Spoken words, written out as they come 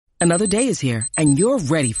Another day is here, and you're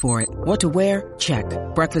ready for it. What to wear? Check.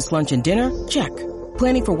 Breakfast, lunch, and dinner? Check.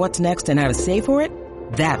 Planning for what's next and how to save for it?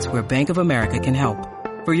 That's where Bank of America can help.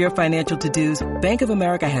 For your financial to-dos, Bank of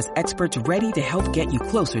America has experts ready to help get you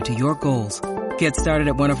closer to your goals. Get started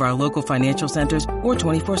at one of our local financial centers or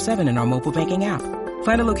 24/7 in our mobile banking app.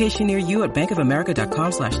 Find a location near you at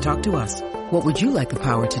bankofamerica.com/talktous. What would you like the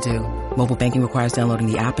power to do? Mobile banking requires downloading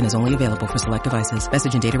the app and is only available for select devices.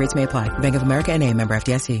 Message and data rates may apply. Bank of America N.A., member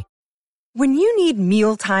FDIC. When you need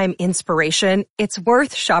mealtime inspiration, it's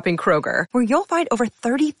worth shopping Kroger, where you'll find over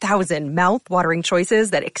 30,000 mouth-watering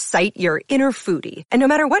choices that excite your inner foodie. And no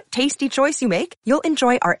matter what tasty choice you make, you'll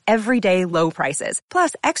enjoy our everyday low prices,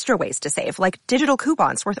 plus extra ways to save, like digital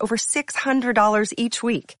coupons worth over $600 each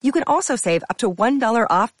week. You can also save up to $1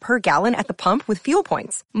 off per gallon at the pump with fuel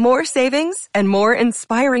points. More savings and more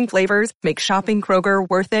inspiring flavors make shopping Kroger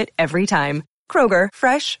worth it every time. Kroger,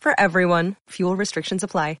 fresh for everyone. Fuel restrictions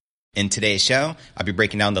apply. In today's show, I'll be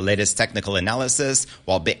breaking down the latest technical analysis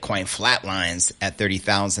while Bitcoin flatlines at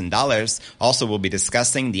 $30,000. Also, we'll be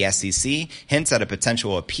discussing the SEC hints at a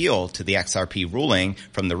potential appeal to the XRP ruling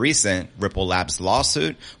from the recent Ripple Labs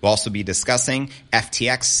lawsuit. We'll also be discussing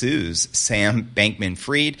FTX sues Sam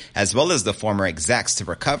Bankman-Fried as well as the former execs to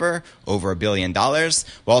recover over $1 billion. We'll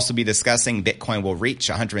also be discussing Bitcoin will reach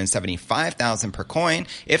 $175,000 per coin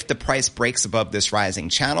if the price breaks above this rising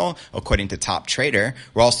channel, according to Top Trader.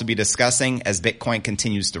 We'll also be discussing, as Bitcoin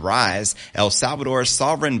continues to rise, El Salvador's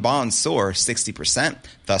sovereign bonds soar 60%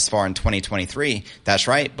 thus far in 2023. That's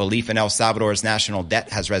right, belief in El Salvador's national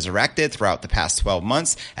debt has resurrected throughout the past 12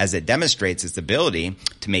 months as it demonstrates its ability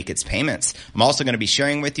to make its payments. I'm also going to be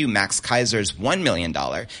sharing with you Max Keiser's $1 million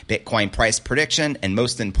Bitcoin price prediction, and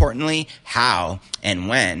most importantly, how and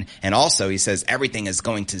when. And also, he says everything is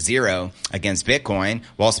going to zero against Bitcoin.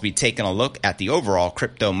 We'll also be taking a look at the overall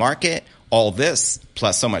crypto market. All this,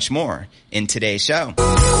 plus so much more, in today's show.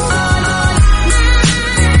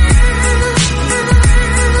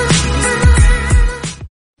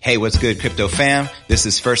 Hey, what's good, crypto fam? This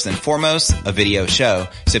is first and foremost a video show.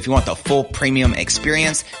 So if you want the full premium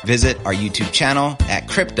experience, visit our YouTube channel at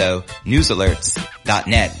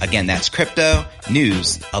cryptonewsalerts.net. Again, that's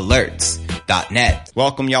cryptonewsalerts.net.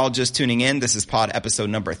 Welcome, y'all just tuning in. This is pod episode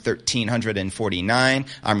number 1349.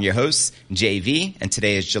 I'm your host, JV, and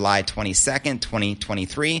today is July 22nd,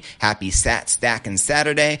 2023. Happy Sat Stacking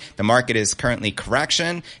Saturday. The market is currently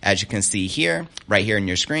correction, as you can see here, right here in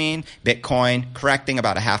your screen. Bitcoin correcting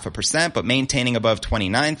about 0.5%, but maintaining above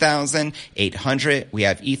 29,800. We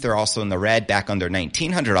have Ether also in the red, back under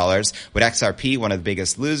 $1,900, with XRP, one of the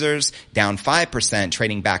biggest losers, down 5%,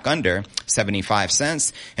 trading back under 75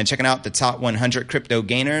 cents. And checking out the top 100 crypto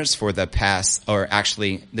gainers for the past, or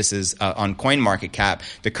actually, this is on CoinMarketCap.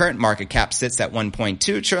 The current market cap sits at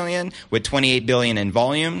 1.2 trillion with 28 billion in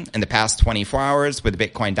volume in the past 24 hours, with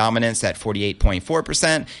Bitcoin dominance at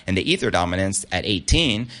 48.4% and the Ether dominance at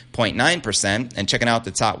 18.9%. And checking out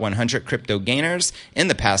the top 100 crypto gainers in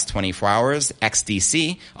the past 24 hours,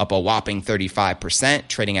 XDC up a whopping 35%,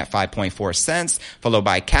 trading at 5.4 cents, followed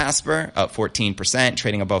by Casper up 14%,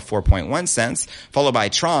 trading above 4.1 cents, followed by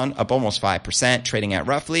Tron up almost 5%, trading at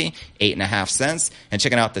roughly 8.5 cents. And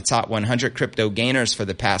checking out the top 100 crypto gainers for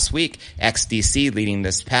the past week, XDC leading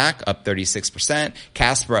this pack up 36%,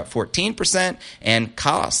 Casper up 14%, and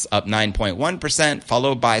COS up 9.1%,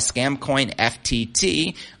 followed by Scamcoin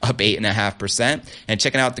FTT up 8.5%. And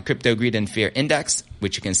checking out the Crypto Greed and Fear Index,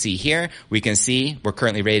 which you can see here, we can see we're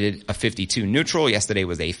currently rated a 52 neutral. Yesterday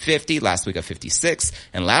was a 50, last week a 56,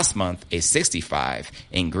 and last month a 65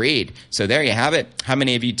 in greed. So there you have it. How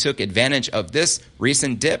many of you took advantage of this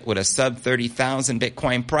recent dip with a sub 30,000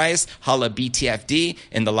 Bitcoin price? Holla BTFD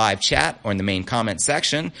in the live chat or in the main comment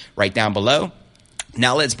section right down below.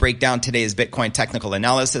 Now let's break down today's Bitcoin technical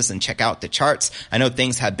analysis and check out the charts. I know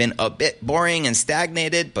things have been a bit boring and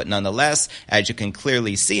stagnated, but nonetheless, as you can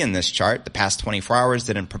clearly see in this chart, the past 24 hours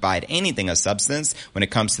didn't provide anything of substance when it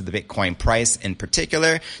comes to the Bitcoin price in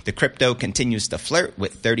particular. The crypto continues to flirt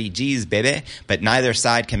with 30 G's, baby, but neither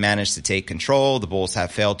side can manage to take control. The bulls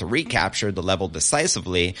have failed to recapture the level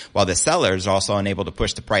decisively, while the sellers are also unable to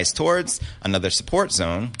push the price towards another support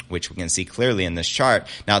zone, which we can see clearly in this chart.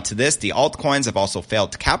 Now to this, the altcoins have also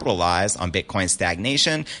failed to capitalize on Bitcoin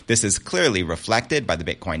stagnation. This is clearly reflected by the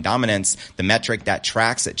Bitcoin dominance, the metric that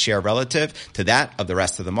tracks its share relative to that of the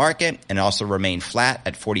rest of the market, and also remained flat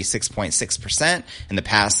at 46.6% in the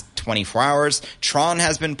past 24 hours. Tron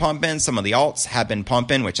has been pumping. Some of the alts have been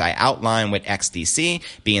pumping, which I outlined with XDC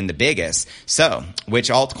being the biggest. So, which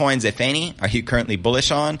altcoins, if any, are you currently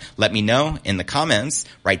bullish on? Let me know in the comments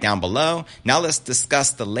right down below. Now let's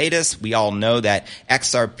discuss the latest. We all know that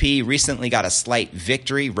XRP recently got a slight slight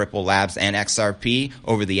victory, Ripple Labs and XRP,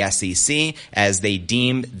 over the SEC, as they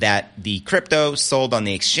deemed that the crypto sold on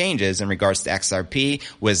the exchanges in regards to XRP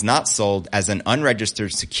was not sold as an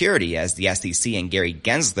unregistered security, as the SEC and Gary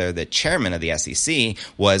Gensler, the chairman of the SEC,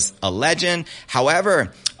 was alleging.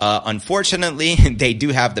 However, unfortunately, they do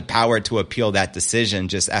have the power to appeal that decision,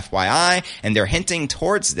 just FYI, and they're hinting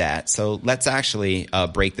towards that. So let's actually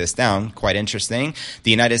break this down. Quite interesting.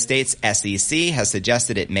 The United States SEC has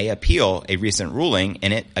suggested it may appeal a recent ruling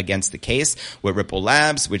in it against the case with Ripple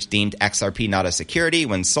Labs, which deemed XRP not a security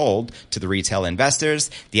when sold to the retail investors.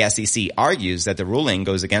 The SEC argues that the ruling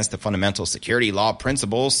goes against the fundamental security law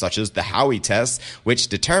principles, such as the Howey test, which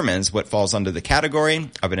determines what falls under the category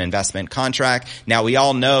of an investment contract. Now, we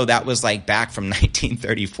all know that was like back from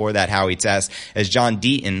 1934, that Howey test. As John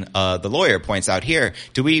Deaton, the lawyer, points out here,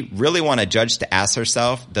 do we really want a judge to ask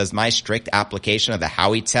herself, does my strict application of the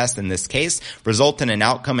Howey test in this case result in an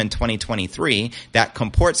outcome in 2023 that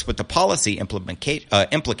comports with the policy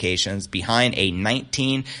implications behind a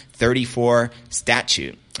 1934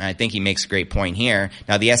 statute? I think he makes a great point here.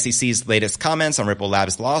 Now, the SEC's latest comments on Ripple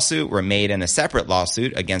Labs' lawsuit were made in a separate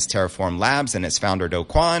lawsuit against Terraform Labs and its founder Do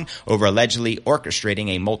Kwon over allegedly orchestrating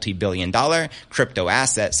a multi-billion-dollar crypto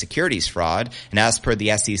asset securities fraud. And as per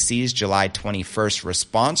the SEC's July 21st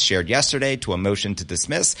response shared yesterday to a motion to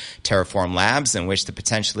dismiss Terraform Labs, in which the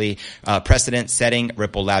potentially precedent-setting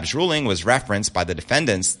Ripple Labs ruling was referenced by the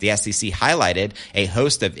defendants, the SEC highlighted a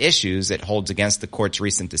host of issues it holds against the court's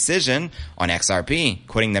recent decision on XRP.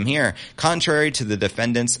 Quoting them here, contrary to the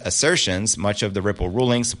defendants' assertions, much of the Ripple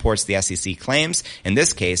ruling supports the SEC claims in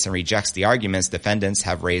this case and rejects the arguments defendants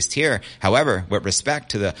have raised here. However, with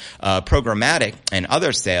respect to the programmatic and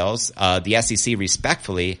other sales, the SEC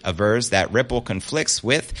respectfully avers that Ripple conflicts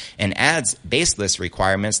with and adds baseless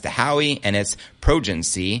requirements to Howey and its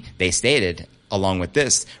progeny. They stated, along with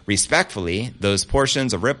this, respectfully, those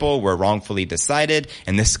portions of Ripple were wrongfully decided,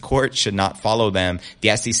 and this court should not follow them.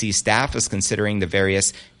 The SEC staff is considering the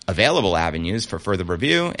various available avenues for further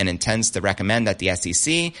review and intends to recommend that the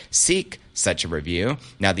SEC seek such a review.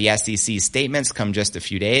 Now, the SEC's statements come just a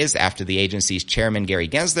few days after the agency's chairman, Gary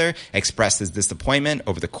Gensler, expressed his disappointment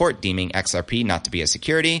over the court deeming XRP not to be a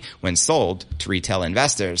security when sold to retail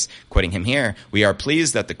investors. Quoting him here, we are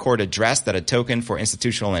pleased that the court addressed that a token for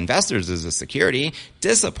institutional investors is a security.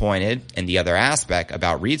 Disappointed in the other aspect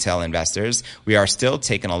about retail investors. We are still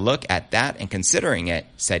taking a look at that and considering it,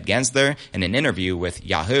 said Gensler in an interview with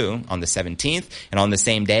Yahoo on the 17th. And on the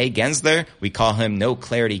same day, Gensler, we call him No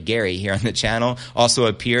Clarity Gary here on the channel, also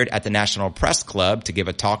appeared at the National Press Club to give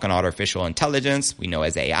a talk on artificial intelligence, we know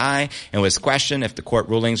as AI, and was questioned if the court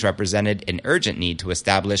rulings represented an urgent need to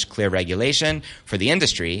establish clear regulation for the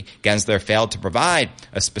industry. Gensler failed to provide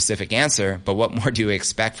a specific answer, but what more do you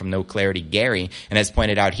expect from No Clarity Gary? And as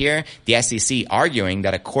pointed out here, the SEC arguing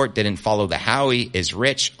that a court didn't follow the Howey is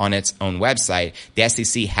rich on its own website. The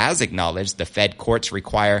SEC has acknowledged the Fed courts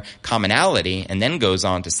require commonality, and then goes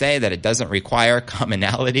on to say that it doesn't require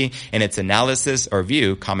commonality in its analysis or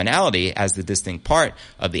view commonality as the distinct part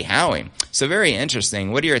of the Howey. So very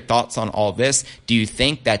interesting. What are your thoughts on all this? Do you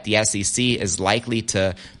think that the SEC is likely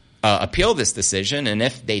to appeal this decision? And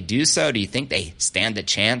if they do so, do you think they stand a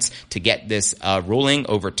chance to get this ruling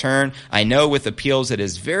overturned? I know with appeals it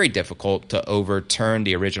is very difficult to overturn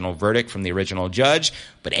the original verdict from the original judge,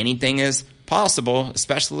 but anything is possible,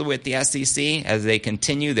 especially with the SEC as they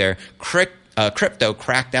continue their crypto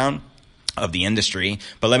crackdown of the industry.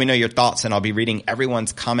 But let me know your thoughts, and I'll be reading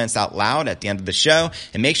everyone's comments out loud at the end of the show.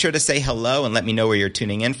 And make sure to say hello and let me know where you're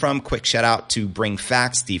tuning in from. Quick shout out to Bring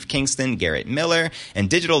Facts, Steve Kingston, Garrett Miller, and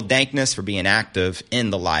Digital Dankness for being active in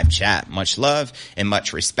the live chat. Much love and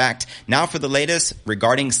much respect. Now for the latest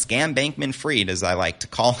regarding Scam Bankman-Fried, as I like to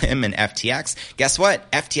call him, and FTX. Guess what?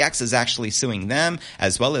 FTX is actually suing them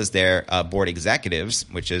as well as their board executives,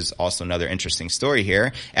 which is also another interesting story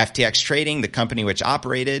here. FTX Trading, the company which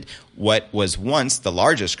operated what was once the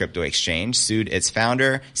largest crypto exchange, sued its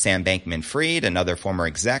founder, Sam Bankman-Fried, and other former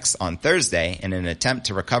execs on Thursday in an attempt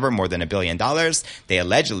to recover more than $1 billion they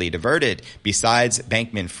allegedly diverted. Besides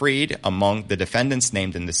Bankman-Fried, among the defendants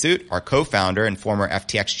named in the suit are co-founder and former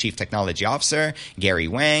FTX chief technology officer, Gary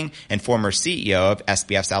Wang, and former CEO of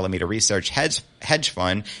SBF's Alameda Research hedge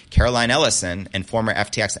fund, Caroline Ellison, and former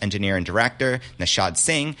FTX engineer and director, Nishad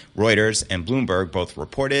Singh. Reuters and Bloomberg both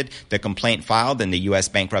reported the complaint filed in the U.S.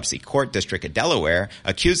 Bankruptcy Court District of Delaware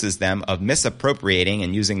accuses them of misappropriating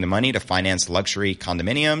and using the money to finance luxury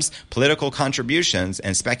condominiums, political contributions,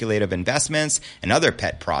 and speculative investments and other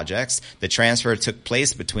pet projects. The transfer took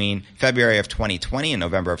place between February of 2020 and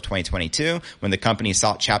November of 2022 when the company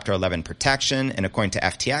sought Chapter 11 protection, and according to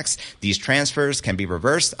FTX, these transfers can be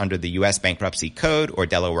reversed under the U.S. Bankruptcy code or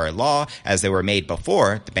Delaware law as they were made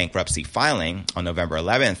before the bankruptcy filing on November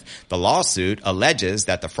 11th. The lawsuit alleges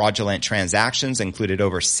that the fraudulent transactions included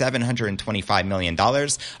over $725 million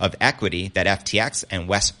of equity that FTX and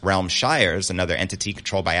West Realm Shires, another entity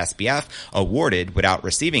controlled by SBF, awarded without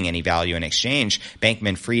receiving any value in exchange.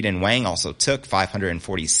 Bankman-Fried and Wang also took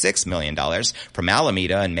 $546 million from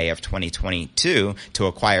Alameda in May of 2022 to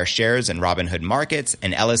acquire shares in Robinhood Markets,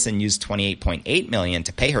 and Ellison used $28.8 million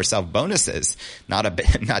to pay herself bonuses.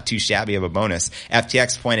 Not too shabby of a bonus.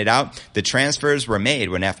 FTX pointed out the transfers were made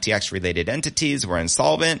when FTX-related entities were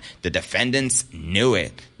insolvent. The defendants knew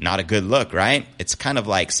it. Not a good look, right? It's kind of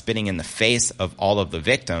like spitting in the face of all of the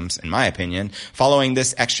victims, in my opinion. Following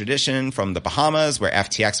this extradition from the Bahamas, where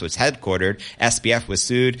FTX was headquartered, SBF was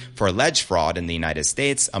sued for alleged fraud in the United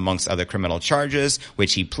States, amongst other criminal charges,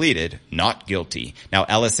 which he pleaded not guilty. Now,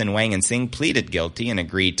 Ellison, Wang, and Singh pleaded guilty and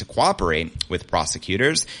agreed to cooperate with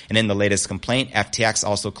prosecutors. And in the latest complaint, FTX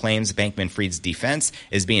also claims Bankman-Fried's defense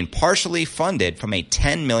is being partially funded from a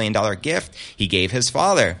 $10 million gift he gave his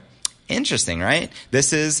father. Interesting, right?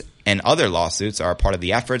 This is and other lawsuits are a part of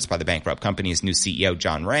the efforts by the bankrupt company's new CEO,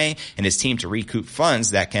 John Ray, and his team to recoup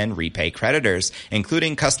funds that can repay creditors,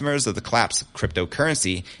 including customers of the collapsed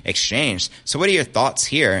cryptocurrency exchange. So what are your thoughts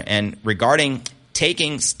here? And regarding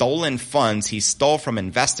taking stolen funds he stole from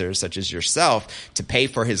investors such as yourself to pay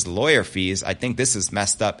for his lawyer fees, I think this is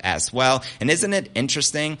messed up as well. And isn't it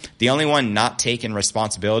interesting? The only one not taking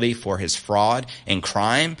responsibility for his fraud and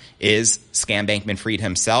crime is Scam Bankman-Fried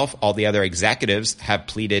himself. All the other executives have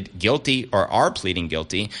pleaded guilty or are pleading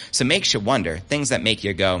guilty. So it makes you wonder, things that make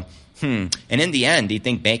you go, And in the end, do you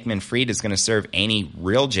think Bankman-Fried is going to serve any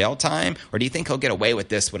real jail time? Or do you think he'll get away with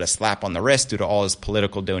this with a slap on the wrist due to all his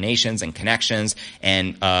political donations and connections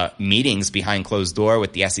and meetings behind closed door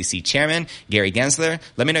with the SEC chairman, Gary Gensler?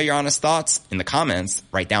 Let me know your honest thoughts in the comments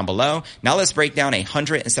right down below. Now let's break down a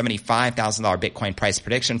 $175,000 Bitcoin price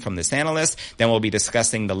prediction from this analyst. Then we'll be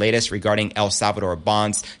discussing the latest regarding El Salvador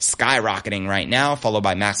bonds skyrocketing right now, followed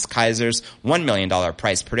by Max Keiser's $1 million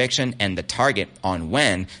price prediction and the target on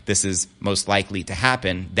when this is most likely to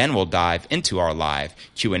happen. Then we'll dive into our live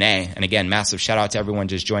Q&A. And again, massive shout out to everyone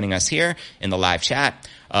just joining us here in the live chat.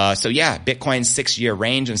 Bitcoin's 6-year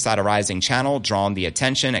range inside a rising channel drawn the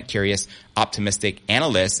attention at curious optimistic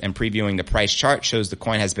analysts, and previewing the price chart shows the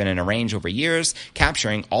coin has been in a range over years,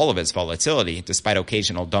 capturing all of its volatility. Despite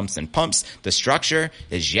occasional dumps and pumps, the structure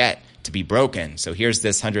is yet to be broken. So here's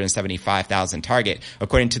this 175,000 target.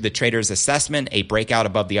 According to the trader's assessment, a breakout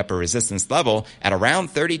above the upper resistance level at around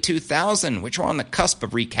 32,000, which we're on the cusp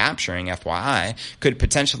of recapturing, FYI, could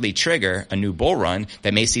potentially trigger a new bull run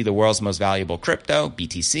that may see the world's most valuable crypto,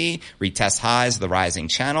 BTC, retest highs of the rising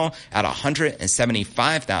channel at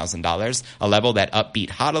 $175,000, a level that upbeat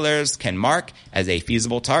hodlers can mark as a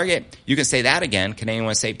feasible target. You can say that again. Can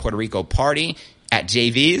anyone say Puerto Rico party at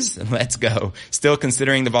JV's? Let's go. Still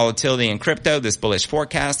considering the volatility in crypto, this bullish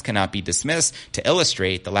forecast cannot be dismissed. To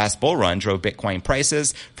illustrate, the last bull run drove Bitcoin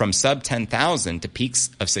prices from sub 10,000 to peaks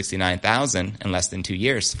of 69,000 in less than 2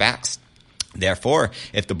 years. Facts. Therefore,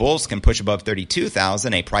 if the bulls can push above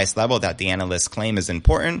 32,000, a price level that the analysts claim is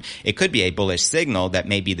important, it could be a bullish signal that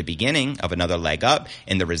may be the beginning of another leg up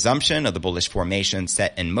in the resumption of the bullish formation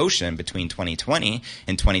set in motion between 2020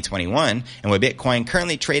 and 2021. And with Bitcoin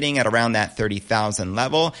currently trading at around that 30,000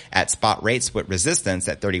 level at spot rates with resistance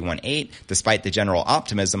at 31.8, despite the general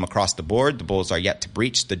optimism across the board, the bulls are yet to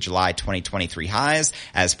breach the July 2023 highs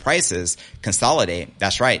as prices consolidate.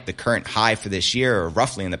 That's right. The current high for this year, or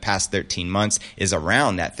roughly in the past 13 months, is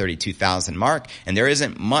around that 32,000 mark, and there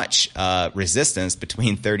isn't much resistance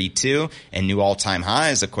between 32 and new all-time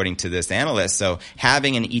highs, according to this analyst. So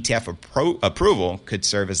having an ETF approval could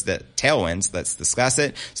serve as the tailwinds. Let's discuss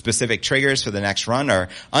it. Specific triggers for the next run are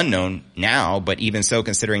unknown now, but even so,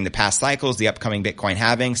 considering the past cycles, the upcoming Bitcoin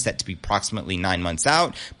halving, set to be approximately 9 months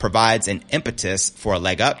out, provides an impetus for a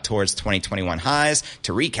leg up towards 2021 highs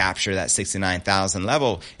to recapture that 69,000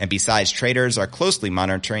 level. And besides, traders are closely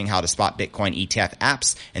monitoring how the spot Bitcoin ETF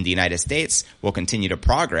apps in the United States will continue to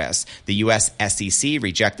progress. The U.S. SEC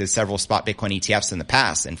rejected several spot Bitcoin ETFs in the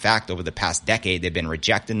past. In fact, over the past decade, they've been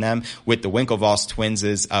rejecting them, with the Winklevoss twins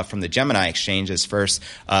from the Gemini Exchange's first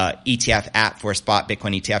ETF app for spot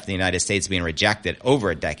Bitcoin ETF in the United States being rejected over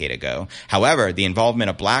a decade ago. However, the involvement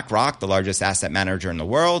of BlackRock, the largest asset manager in the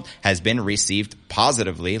world, has been received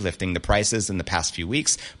positively, lifting the prices in the past few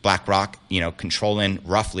weeks. BlackRock, controlling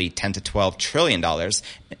roughly $10 to $12 trillion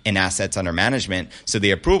in assets under management. So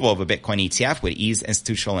the approval of a Bitcoin ETF would ease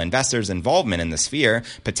institutional investors' involvement in the sphere,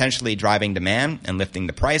 potentially driving demand and lifting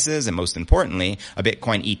the prices. And most importantly, a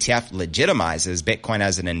Bitcoin ETF legitimizes Bitcoin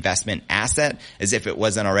as an investment asset as if it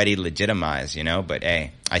wasn't already legitimized, but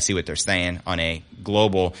hey, I see what they're saying on a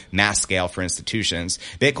global mass scale for institutions.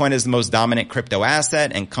 Bitcoin is the most dominant crypto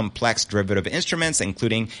asset, and complex derivative instruments,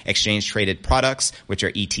 including exchange traded products, which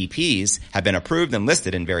are ETPs, have been approved and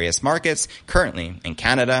listed in various markets, currently in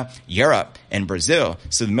Canada, Europe, and Brazil.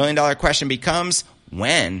 So the $1 million question becomes,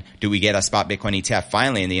 when do we get a spot Bitcoin ETF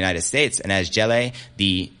finally in the United States? And as Jelle,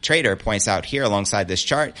 the trader, points out here alongside this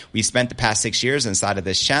chart, we spent the past 6 years inside of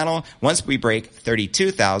this channel. Once we break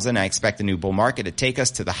 32,000, I expect the new bull market to take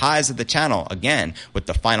us to the highs of the channel again, with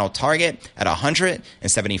the final target at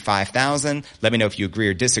 175,000. Let me know if you agree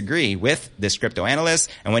or disagree with this crypto analyst.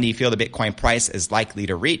 And when do you feel the Bitcoin price is likely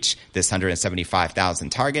to reach this 175,000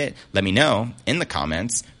 target? Let me know in the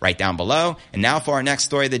comments right down below. And now for our next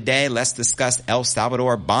story of the day, let's discuss El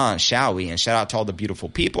Salvador bonds, shall we? And shout out to all the beautiful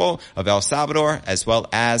people of El Salvador, as well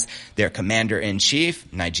as their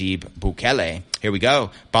commander-in-chief, Nayib Bukele. Here we go.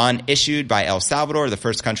 Bond issued by El Salvador, the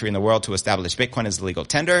first country in the world to establish Bitcoin as a legal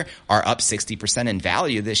tender, are up 60% in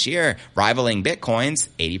value this year, rivaling Bitcoin's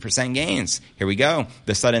 80% gains. Here we go.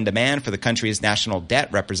 The sudden demand for the country's national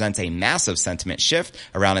debt represents a massive sentiment shift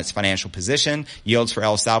around its financial position. Yields for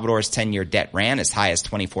El Salvador's 10-year debt ran as high as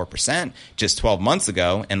 24% just 12 months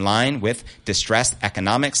ago, in line with distressed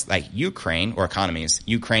economics like Ukraine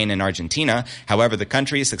and Argentina. However, the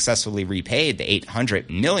country successfully repaid the $800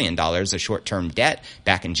 million of short-term debt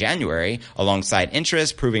back in January, alongside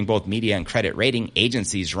interest, proving both media and credit rating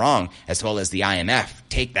agencies wrong, as well as the IMF.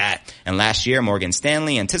 Take that. And last year, Morgan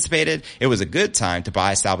Stanley anticipated it was a good time to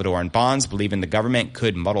buy Salvadoran bonds, believing the government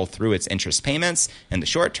could muddle through its interest payments in the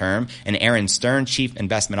short term. And Aaron Stern, chief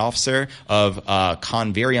investment officer of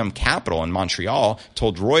Converium Capital in Montreal,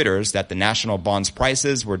 told Reuters that the national bonds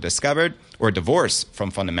prices were divorced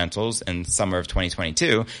from fundamentals in summer of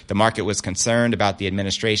 2022. The market was concerned about the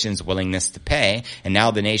administration's willingness to pay, and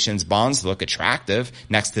now the nation's bonds look attractive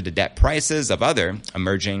next to the debt prices of other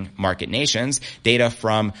emerging market nations. Data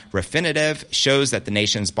from Refinitiv shows that the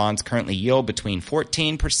nation's bonds currently yield between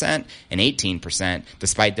 14% and 18%.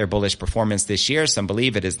 Despite their bullish performance this year, some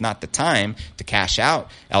believe it is not the time to cash out.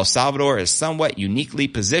 El Salvador is somewhat uniquely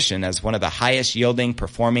positioned as one of the highest yielding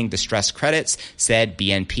performing distressed credits, said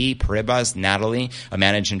BNP Paribas Natalie, a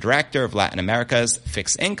managing director of Latin America's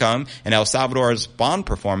fixed income. And El Salvador's bond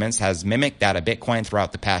performance has mimicked that of Bitcoin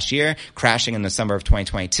throughout the past year, crashing in the summer of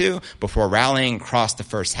 2022 before rallying across the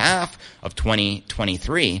first half of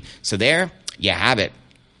 2023. So there you have it.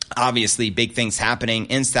 Obviously, big things happening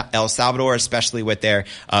in El Salvador, especially with their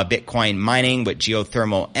Bitcoin mining, with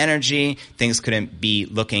geothermal energy. Things couldn't be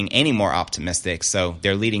looking any more optimistic. So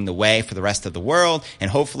they're leading the way for the rest of the world,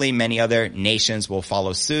 and hopefully many other nations will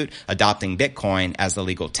follow suit, adopting Bitcoin as the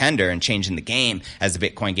legal tender and changing the game as the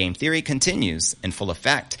Bitcoin game theory continues in full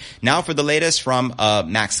effect. Now for the latest from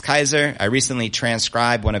Max Keiser. I recently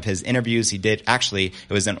transcribed one of his interviews he did. Actually,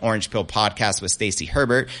 it was an Orange Pill podcast with Stacey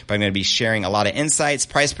Herbert, but I'm going to be sharing a lot of insights,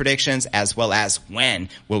 price predictions, as well as when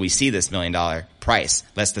will we see this $1 million price.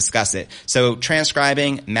 Let's discuss it. So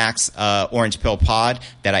transcribing Max Orange Pill pod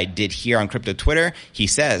that I did here on Crypto Twitter, he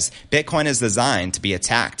says, Bitcoin is designed to be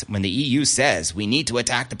attacked. When the EU says we need to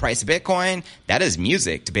attack the price of Bitcoin, that is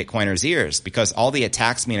music to Bitcoiners' ears, because all the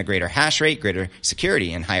attacks mean a greater hash rate, greater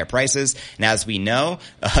security, and higher prices. And as we know,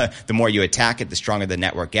 the more you attack it, the stronger the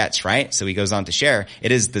network gets, right? So he goes on to share,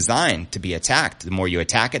 it is designed to be attacked. The more you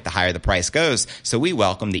attack it, the higher the price goes. So we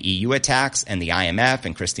welcome the EU attacks and the IMF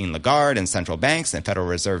and Christine Lagarde and central banks and Federal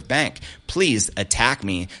Reserve Bank. Please attack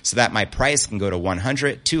me so that my price can go to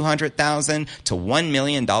 100, 200,000 to $1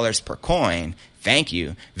 million per coin. Thank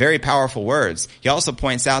you. Very powerful words. He also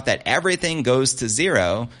points out that everything goes to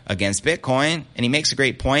zero against Bitcoin. And he makes a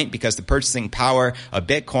great point, because the purchasing power of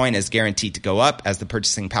Bitcoin is guaranteed to go up as the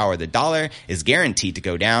purchasing power of the dollar is guaranteed to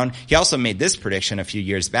go down. He also made this prediction a few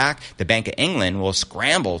years back. The Bank of England will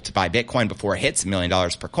scramble to buy Bitcoin before it hits $1 million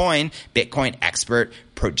per coin. Bitcoin expert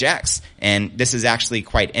projects. And this is actually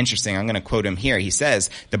quite interesting. I'm going to quote him here. He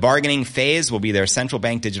says, the bargaining phase will be their central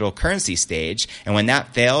bank digital currency stage. And when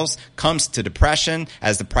that fails, comes to depression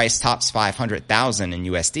as the price tops 500,000 in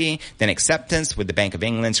USD, then acceptance with the Bank of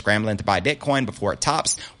England scrambling to buy Bitcoin before it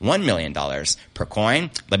tops $1 million per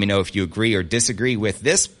coin. Let me know if you agree or disagree with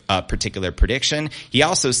this particular prediction. He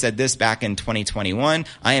also said this back in 2021.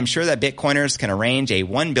 I am sure that Bitcoiners can arrange a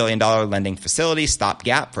 $1 billion lending facility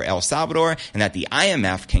stopgap for El Salvador and that the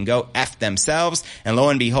IMF can go F themselves. And lo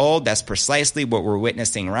and behold, that's precisely what we're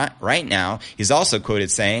witnessing right now. He's also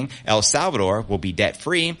quoted saying El Salvador will be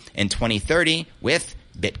debt-free in 2030 with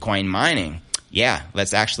Bitcoin mining. Yeah,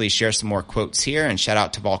 let's actually share some more quotes here and shout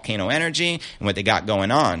out to Volcano Energy and what they got going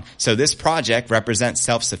on. So this project represents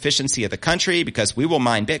self-sufficiency of the country because we will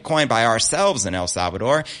mine Bitcoin by ourselves in El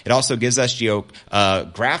Salvador. It also gives us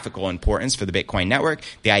geographical importance for the Bitcoin network.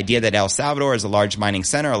 The idea that El Salvador is a large mining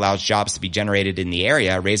center allows jobs to be generated in the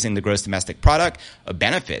area, raising the gross domestic product,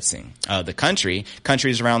 benefiting the country.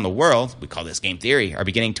 Countries around the world, we call this game theory, are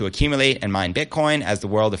beginning to accumulate and mine Bitcoin as the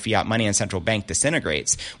world of fiat money and central bank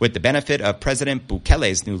disintegrates. With the benefit of President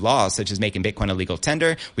Bukele's new laws, such as making Bitcoin a legal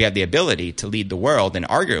tender, we have the ability to lead the world and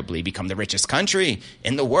arguably become the richest country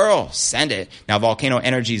in the world. Send it. Now, Volcano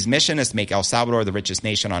Energy's mission is to make El Salvador the richest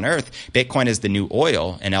nation on earth. Bitcoin is the new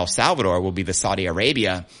oil, and El Salvador will be the Saudi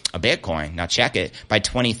Arabia of Bitcoin. Now, check it. By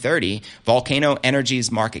 2030, Volcano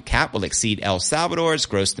Energy's market cap will exceed El Salvador's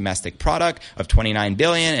gross domestic product of $29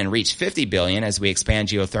 billion and reach $50 billion as we expand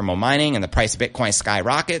geothermal mining, and the price of Bitcoin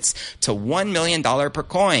skyrockets to $1 million per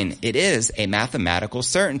coin. It is a mathematical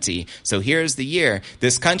certainty. So here's the year.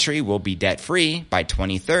 This country will be debt-free by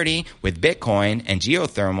 2030 with Bitcoin and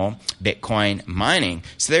geothermal Bitcoin mining.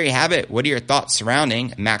 So there you have it. What are your thoughts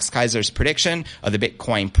surrounding Max Keiser's prediction of the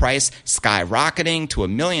Bitcoin price skyrocketing to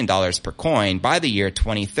 $1 million per coin by the year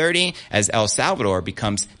 2030 as El Salvador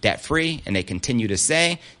becomes debt-free and they continue to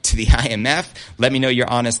say to the IMF? Let me know your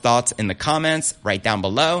honest thoughts in the comments right down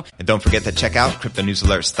below. And don't forget to check out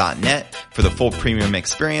cryptonewsalerts.net for the full premium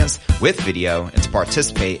experience with video and to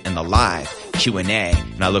participate in the live Q&A.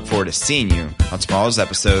 And I look forward to seeing you on tomorrow's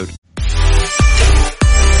episode.